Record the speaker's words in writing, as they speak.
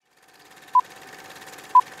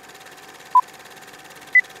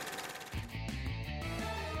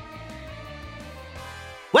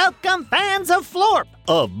Welcome, fans of Florp,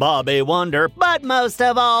 of Bobby Wonder, but most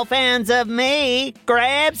of all, fans of me,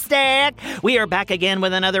 Grabstack. We are back again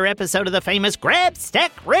with another episode of the famous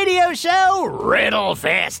Grabstack radio show,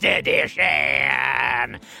 Riddlefest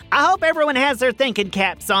Edition. I hope everyone has their thinking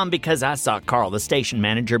caps on because I saw Carl, the station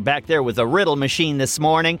manager, back there with a riddle machine this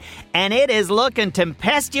morning, and it is looking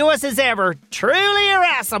tempestuous as ever, truly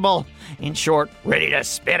irascible. In short, ready to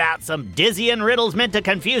spit out some dizzying riddles meant to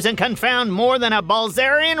confuse and confound more than a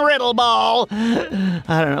Balzerian riddle ball. I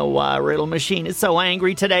don't know why Riddle Machine is so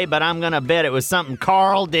angry today, but I'm gonna bet it was something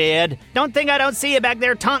Carl did. Don't think I don't see you back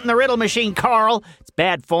there taunting the Riddle Machine, Carl. It's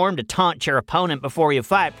bad form to taunt your opponent before you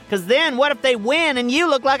fight, because then what if they win and you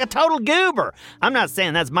look like a total goober? I'm not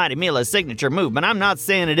saying that's Mighty Mila's signature move, but I'm not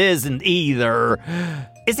saying it isn't either.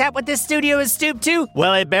 Is that what this studio is stooped to?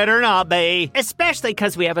 Well, it better not be. Especially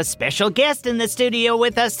because we have a special guest in the studio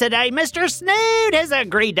with us today. Mr. Snood has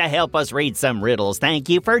agreed to help us read some riddles. Thank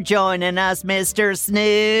you for joining us, Mr.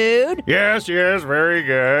 Snood. Yes, very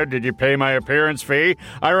good. Did you pay my appearance fee?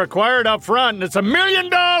 I require it up front, and it's $1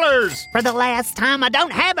 million! For the last time, I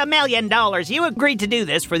don't have $1 million. You agreed to do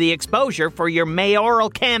this for the exposure for your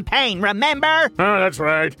mayoral campaign, remember? Oh, that's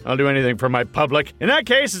right. I'll do anything for my public. In that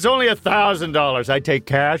case, it's only $1,000. I take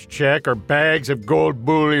cash, check, or bags of gold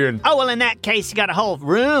bullion. Oh, well, in that case, you got a whole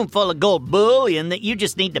room full of gold bullion that you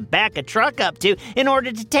just need to back a truck up to in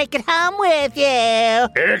order to take it home with you.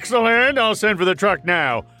 Excellent. I'll send for the truck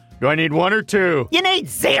now. Do I need one or two? You need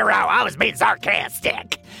zero. I was being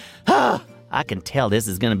sarcastic. I can tell this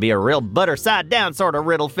is going to be a real butter side down sort of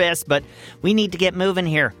riddle fest, but we need to get moving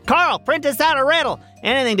here. Carl, print us out a riddle.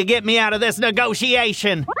 Anything to get me out of this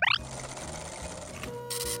negotiation.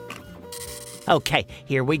 Okay,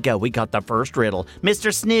 here we go. We got the first riddle.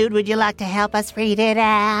 Mr. Snood, would you like to help us read it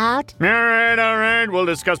out? All right. We'll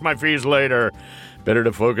discuss my fees later. Better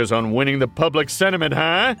to focus on winning the public sentiment,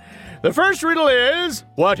 huh? The first riddle is,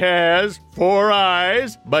 what has 4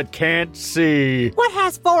 eyes but can't see? What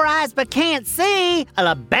has 4 eyes but can't see?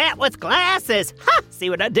 A bat with glasses. Ha!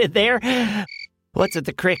 See what I did there? What's at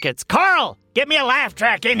the crickets? Carl, get me a laugh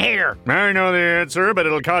track in here. I know the answer, but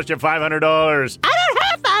it'll cost you $500. I don't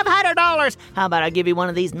have $500. How about I give you one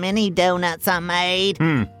of these mini donuts I made?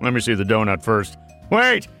 Let me see the donut first.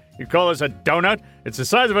 Wait, you call this a donut? It's the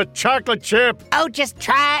size of a chocolate chip. Oh, just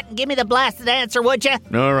try it and give me the blasted answer, would you?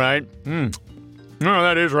 All right. Oh,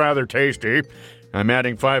 that is rather tasty. I'm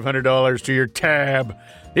adding $500 to your tab.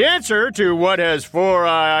 The answer to what has 4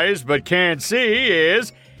 eyes but can't see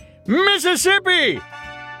is Mississippi.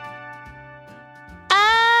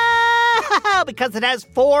 Oh, because it has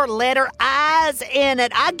 4 letter I's in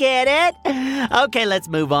it. I get it. Okay, let's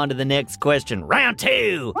move on to the next question. Round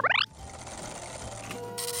 2.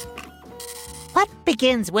 What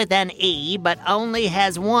begins with an E but only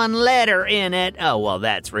has 1 letter in it? Oh, well,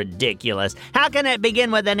 that's ridiculous. How can it begin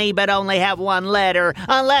with an E but only have 1 letter?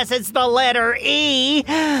 Unless it's the letter E.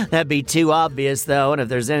 That'd be too obvious, though, and if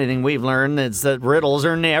there's anything we've learned, it's that riddles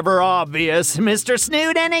are never obvious. Mr.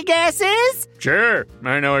 Snood, any guesses? Sure,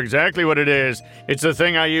 I know exactly what it is. It's the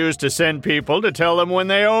thing I use to send people to tell them when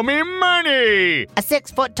they owe me money. A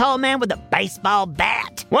 6-foot-tall man with a baseball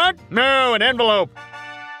bat. What? No, an envelope.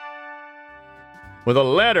 With a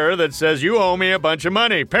letter that says you owe me a bunch of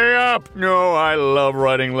money. Pay up! No, I love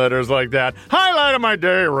writing letters like that. Highlight of my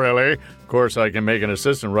day, really. Of course, I can make an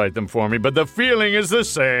assistant write them for me, but the feeling is the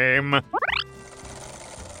same.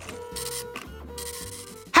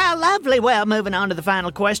 How lovely. Well, moving on to the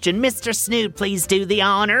final question. Mr. Snood, please do the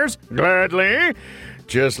honors. Gladly.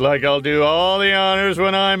 Just like I'll do all the honors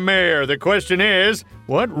when I'm mayor. The question is,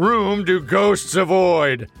 what room do ghosts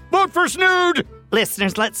avoid? Vote for Snood!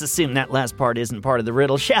 Listeners, let's assume that last part isn't part of the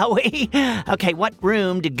riddle, shall we? Okay, what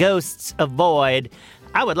room do ghosts avoid?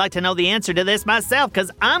 I would like to know the answer to this myself,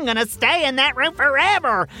 because I'm going to stay in that room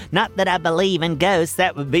forever. Not that I believe in ghosts,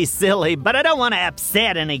 that would be silly, but I don't want to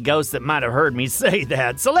upset any ghosts that might have heard me say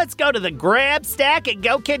that. So let's go to the Grabstack at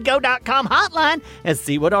GoKidGo.com hotline and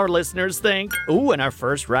see what our listeners think. Ooh, and our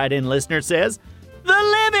first write-in listener says,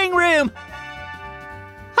 the living room.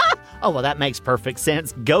 Oh, well, that makes perfect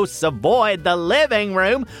sense. Ghosts avoid the living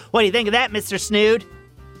room. What do you think of that, Mr. Snood?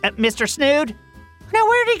 Mr. Snood? Now,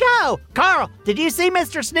 where'd he go? Carl, did you see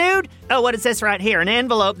Mr. Snood? Oh, what is this right here? An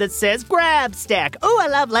envelope that says Grabstack. Oh, I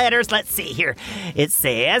love letters. Let's see here. It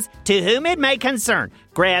says, to whom it may concern,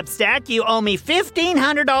 Grabstack, you owe me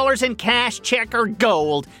 $1,500 in cash, check, or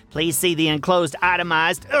gold. Please see the enclosed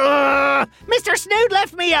itemized. Mr. Snood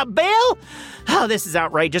left me a bill? Oh, this is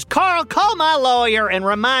outrageous. Carl, call my lawyer and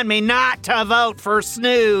remind me not to vote for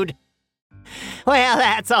Snood. Well,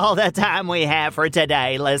 that's all the time we have for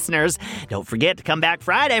today, listeners. Don't forget to come back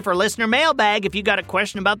Friday for Listener Mailbag. If you got a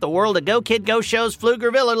question about the world of Go Kid Go shows,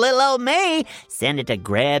 Pflugerville, or little old me, send it to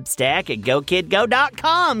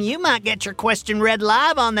grabstack@gokidgo.com. You might get your question read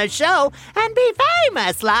live on the show and be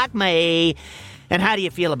famous like me. And how do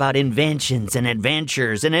you feel about inventions and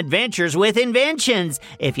adventures with inventions?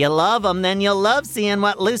 If you love them, then you'll love seeing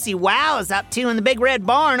what Lucy Wow is up to in the Big Red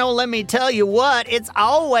Barn. Oh, let me tell you what, it's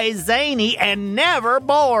always zany and never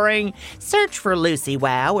boring. Search for Lucy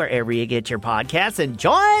Wow wherever you get your podcasts and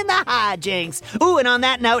join the hijinks. Ooh, and on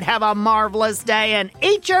that note, have a marvelous day and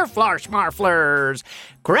eat your Flarschmarflers.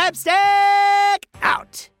 Grabstack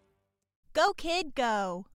out. Go Kid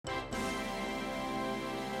Go.